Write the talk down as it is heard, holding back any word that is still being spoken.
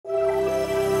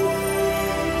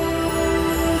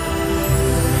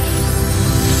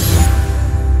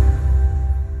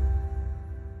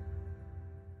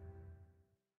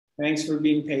Thanks for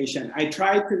being patient. I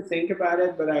tried to think about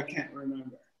it, but I can't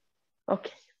remember. Okay.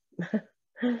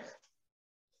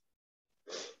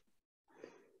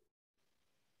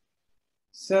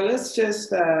 So let's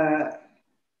just, now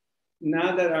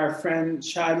that our friend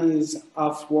Shadi is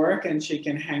off work and she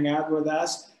can hang out with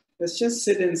us, let's just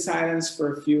sit in silence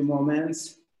for a few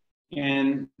moments.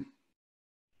 And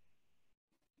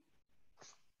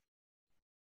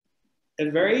a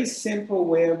very simple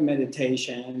way of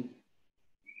meditation,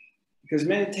 because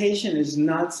meditation is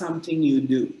not something you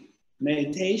do.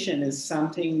 Meditation is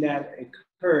something that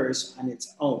occurs on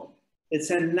its own. It's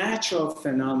a natural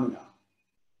phenomenon.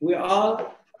 We all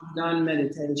have done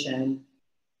meditation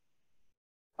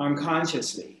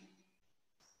unconsciously.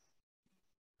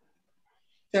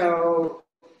 So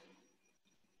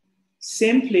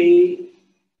simply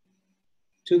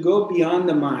to go beyond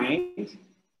the mind,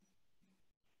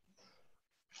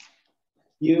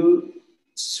 you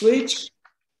shift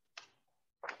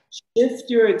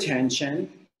your attention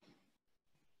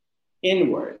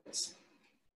inwards.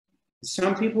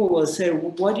 Some people will say,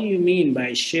 well, what do you mean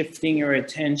by shifting your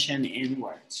attention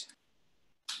inwards?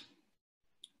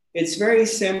 It's very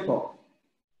simple.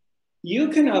 You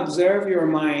can observe your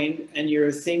mind and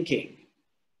your thinking.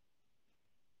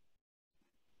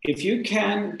 If you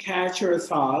can catch your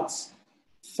thoughts,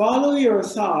 follow your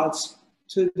thoughts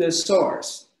to the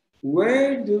source.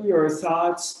 Where do your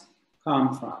thoughts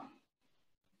come from?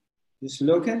 Just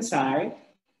look inside,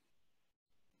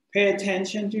 pay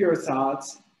attention to your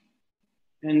thoughts,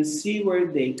 and see where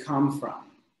they come from.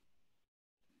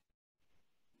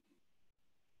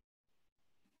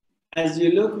 As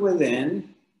you look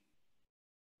within,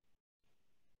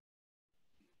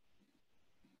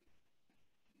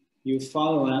 you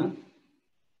follow them,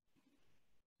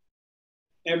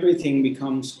 everything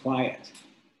becomes quiet.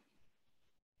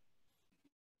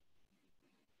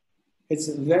 It's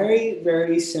very,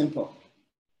 very simple.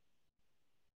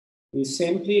 You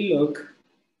simply look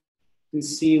to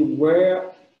see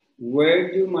where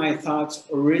do my thoughts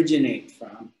originate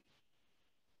from?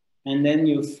 And then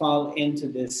you fall into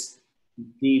this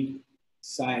deep,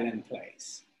 silent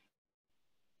place.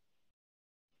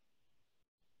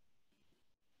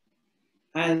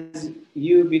 As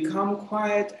you become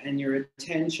quiet and your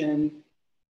attention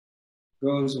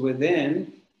goes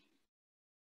within,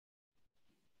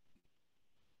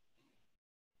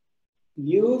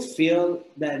 you feel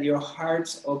that your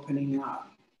heart's opening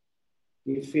up.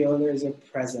 You feel there's a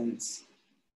presence.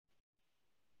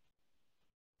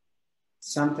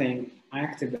 Something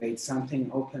activates,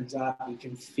 something opens up. You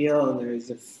can feel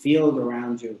there's a field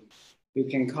around you. You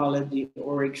can call it the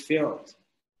auric field.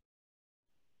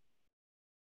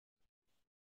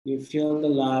 You feel the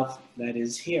love that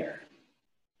is here.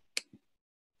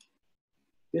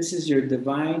 This is your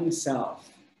divine self.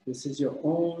 This is your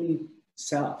own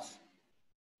self.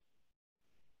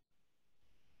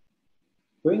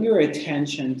 Bring your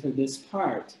attention to this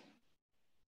part.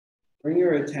 Bring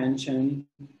your attention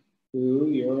to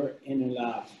your inner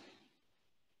love.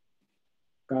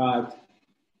 God,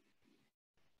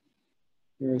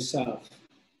 yourself.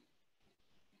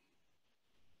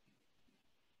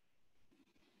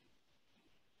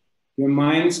 Your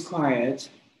mind's quiet.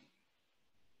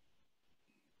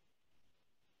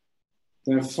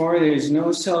 Therefore, there is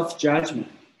no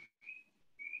self-judgment.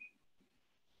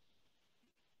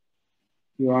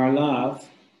 You are love.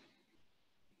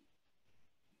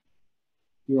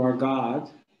 You are God.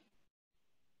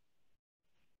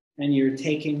 And you're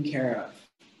taken care of.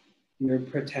 You're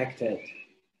protected.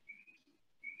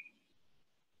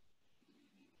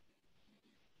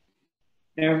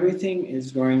 Everything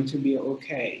is going to be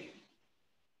okay.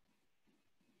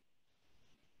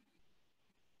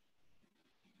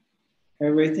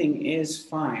 Everything is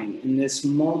fine. In this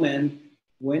moment,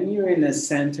 when you're in the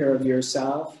center of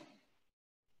yourself,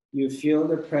 you feel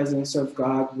the presence of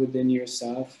God within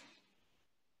yourself.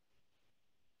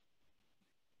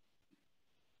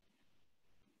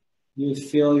 You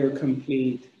feel you're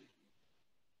complete.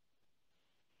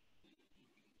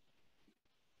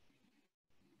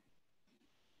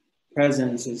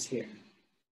 Presence is here.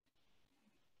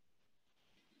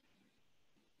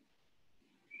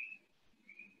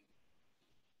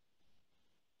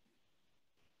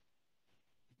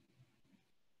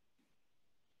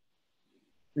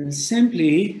 And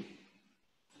simply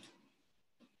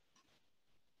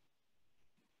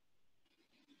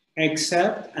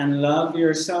accept and love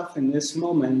yourself in this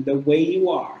moment the way you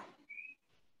are,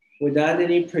 without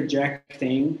any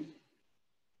projecting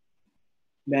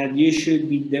that you should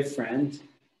be different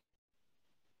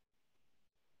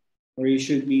or you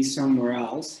should be somewhere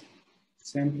else.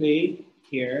 Simply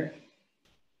here,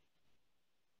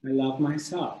 I love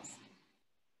myself.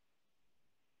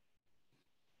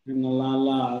 And allow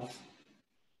love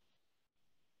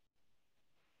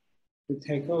to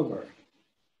take over.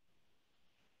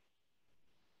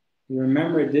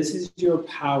 Remember, this is your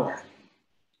power.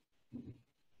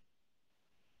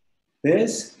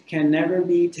 This can never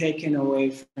be taken away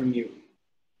from you.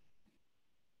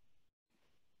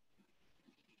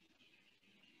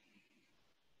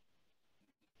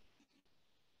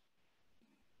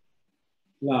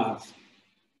 Love.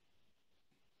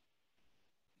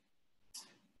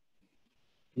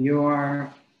 You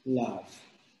are love.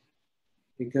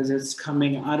 Because it's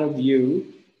coming out of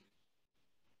you.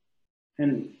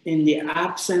 And in the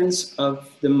absence of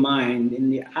the mind, in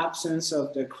the absence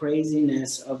of the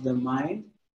craziness of the mind,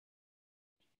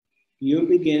 you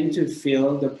begin to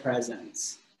feel the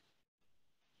presence,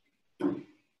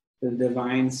 the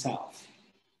divine self.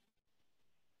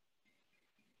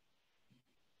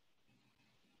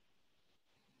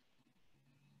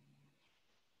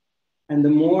 And the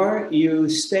more you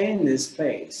stay in this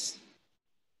place,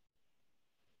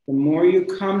 the more you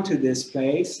come to this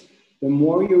place, the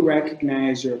more you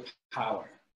recognize your power.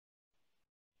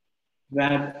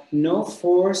 That no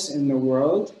force in the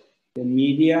world, the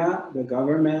media, the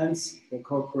governments, the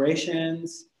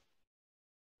corporations,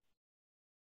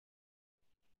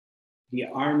 the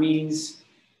armies,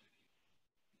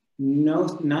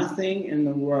 nothing in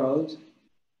the world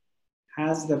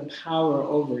has the power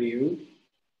over you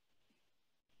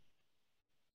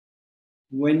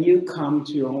when you come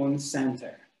to your own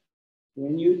center,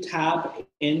 when you tap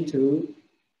into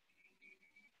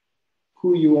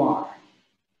who you are,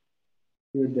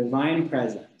 your divine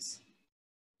presence.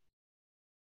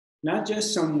 Not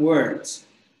just some words,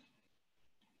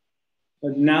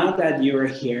 but now that you're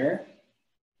here,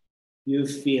 you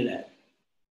feel it.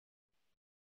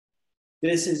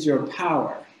 This is your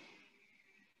power.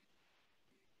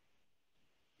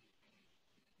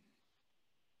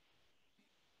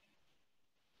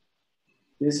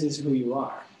 This is who you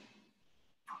are.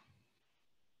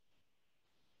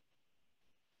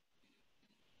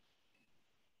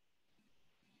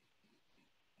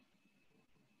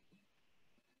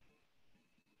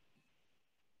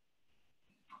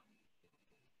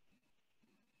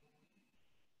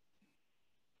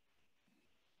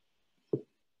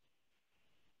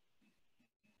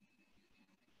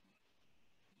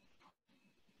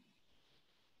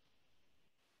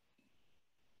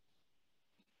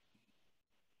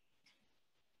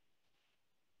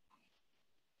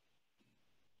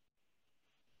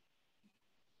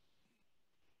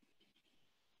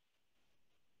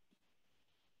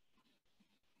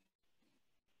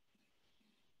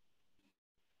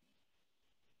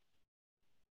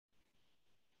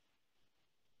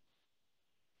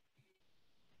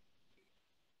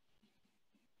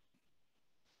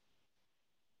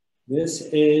 This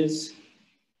is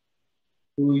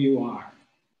who you are.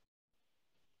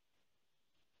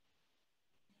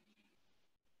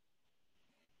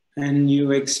 And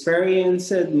you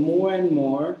experience it more and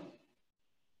more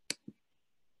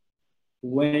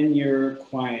when you're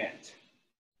quiet.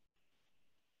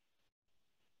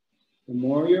 The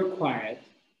more you're quiet,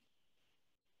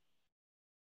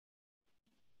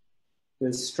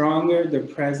 the stronger the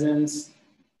presence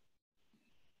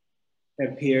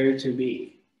appears to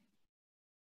be.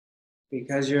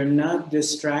 Because you're not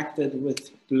distracted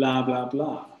with blah, blah,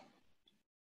 blah.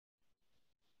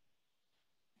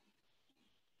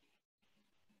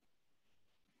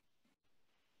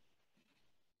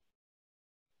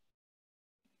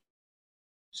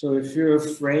 So if you're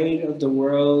afraid of the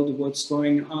world, what's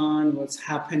going on, what's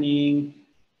happening,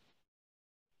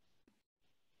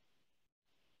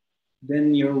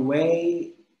 then your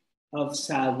way of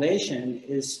salvation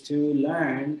is to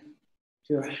learn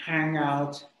to hang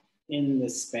out in the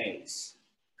space.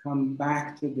 Come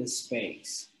back to this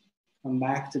space. Come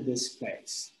back to this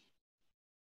place.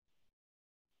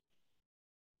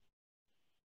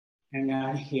 Hang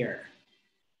out here.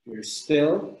 You're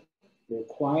still, you're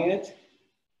quiet,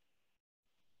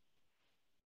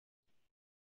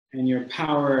 and your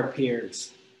power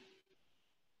appears.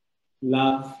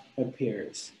 Love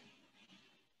appears.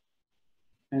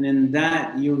 And in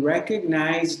that, you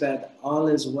recognize that all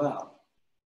is well.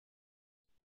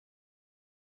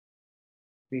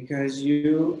 Because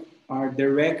you are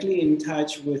directly in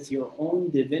touch with your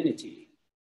own divinity.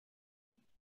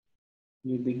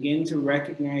 You begin to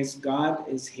recognize God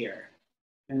is here.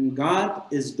 And God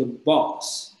is the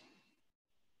boss.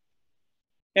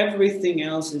 Everything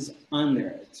else is under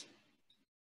it.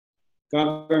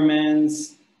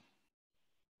 Governments,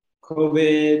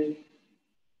 COVID,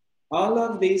 all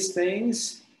of these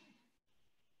things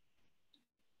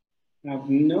have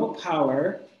no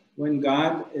power when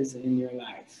God is in your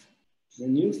life.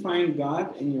 When you find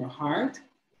God in your heart,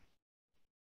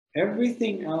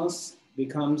 everything else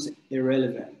becomes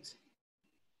irrelevant.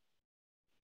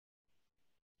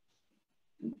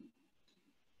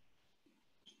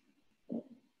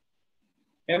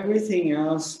 Everything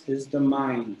else is the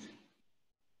mind.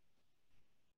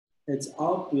 It's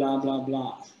all blah, blah,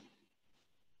 blah.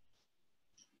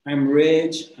 I'm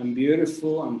rich, I'm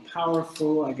beautiful, I'm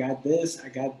powerful, I got this, I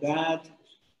got that.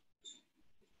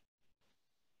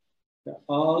 They're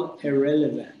all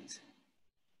irrelevant.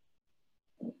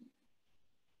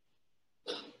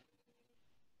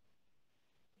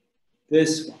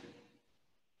 This one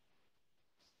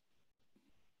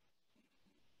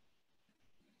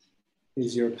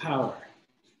is your power,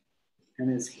 and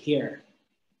it's here.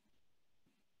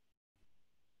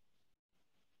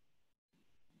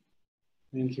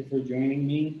 Thank you for joining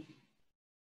me.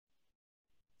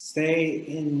 Stay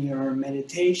in your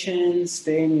meditation,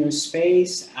 stay in your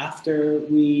space after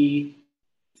we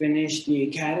finish the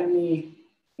academy,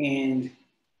 and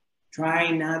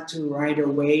try not to right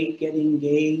away get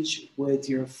engaged with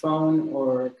your phone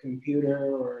or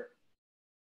computer or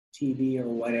TV or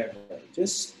whatever.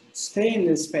 Just stay in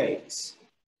this space.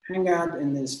 Hang out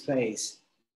in this place,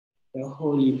 the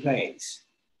holy place.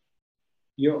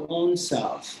 Your own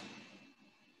self,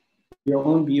 your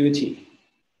own beauty,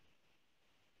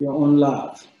 your own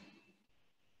love.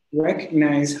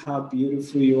 Recognize how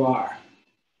beautiful you are.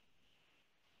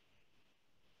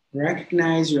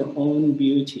 Recognize your own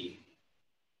beauty.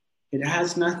 It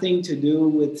has nothing to do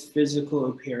with physical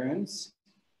appearance.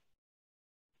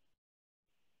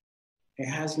 It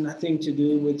has nothing to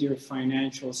do with your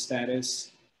financial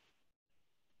status.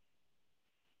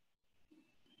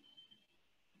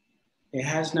 It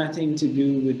has nothing to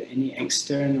do with any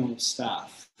external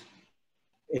stuff.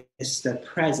 It's the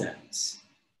presence.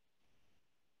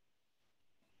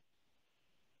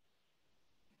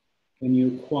 When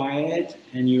you're quiet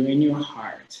and you're in your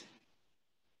heart,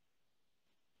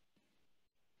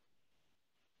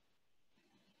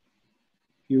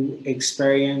 you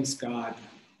experience God,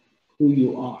 who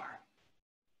you are.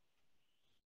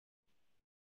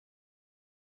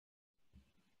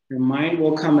 Your mind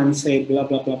will come and say blah,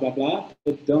 blah, blah, blah, blah,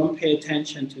 but don't pay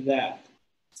attention to that.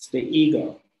 It's the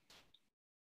ego.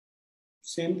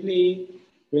 Simply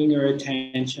bring your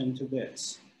attention to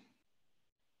this.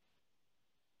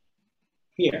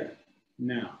 Here,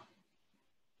 now.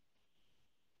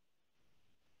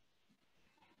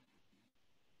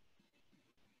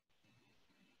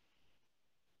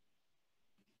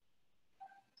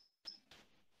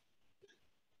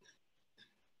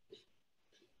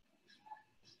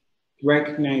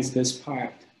 Recognize this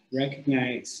part.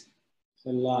 Recognize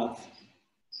the love,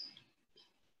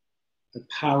 the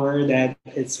power that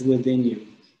is within you.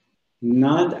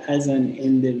 Not as an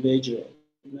individual,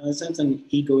 not as an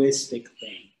egoistic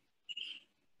thing.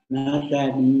 Not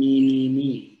that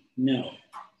me. No,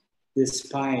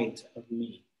 despite of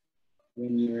me,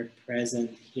 when you're present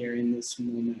here in this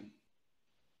moment.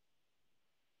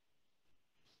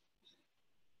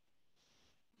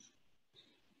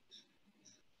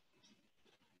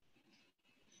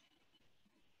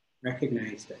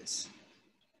 Recognize this.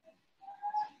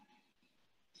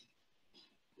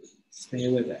 Stay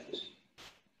with it.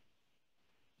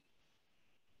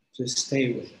 Just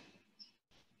stay with it.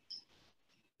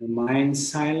 Your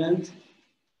mind's silent.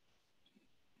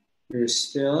 You're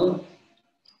still.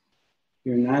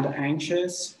 You're not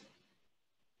anxious.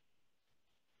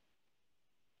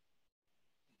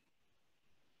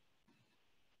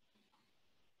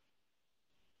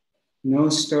 No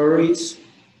stories.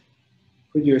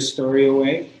 Put your story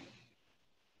away,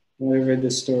 whatever the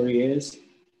story is,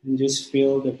 and just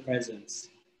feel the presence,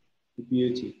 the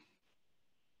beauty.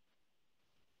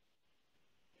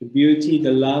 The beauty,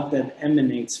 the love that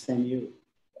emanates from you.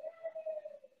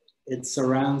 It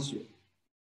surrounds you.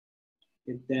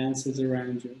 It dances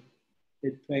around you.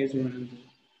 It plays around you.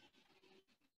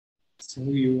 It's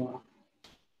who you are.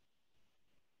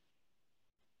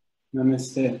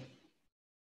 Namaste.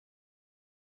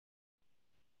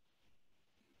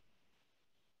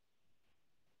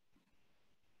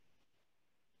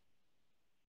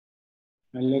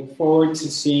 I look forward to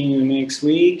seeing you next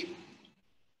week.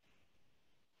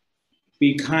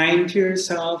 Be kind to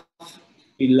yourself.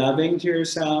 Be loving to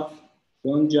yourself.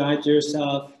 Don't judge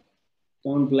yourself.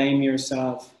 Don't blame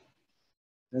yourself.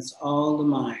 That's all the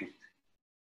mind.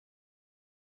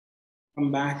 Come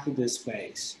back to this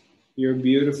place. You're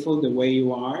beautiful the way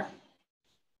you are,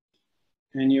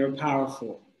 and you're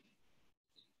powerful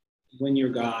when you're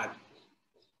God.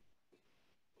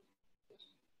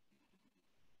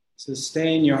 So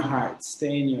stay in your heart,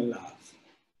 stay in your love.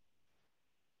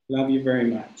 Love you very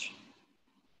much.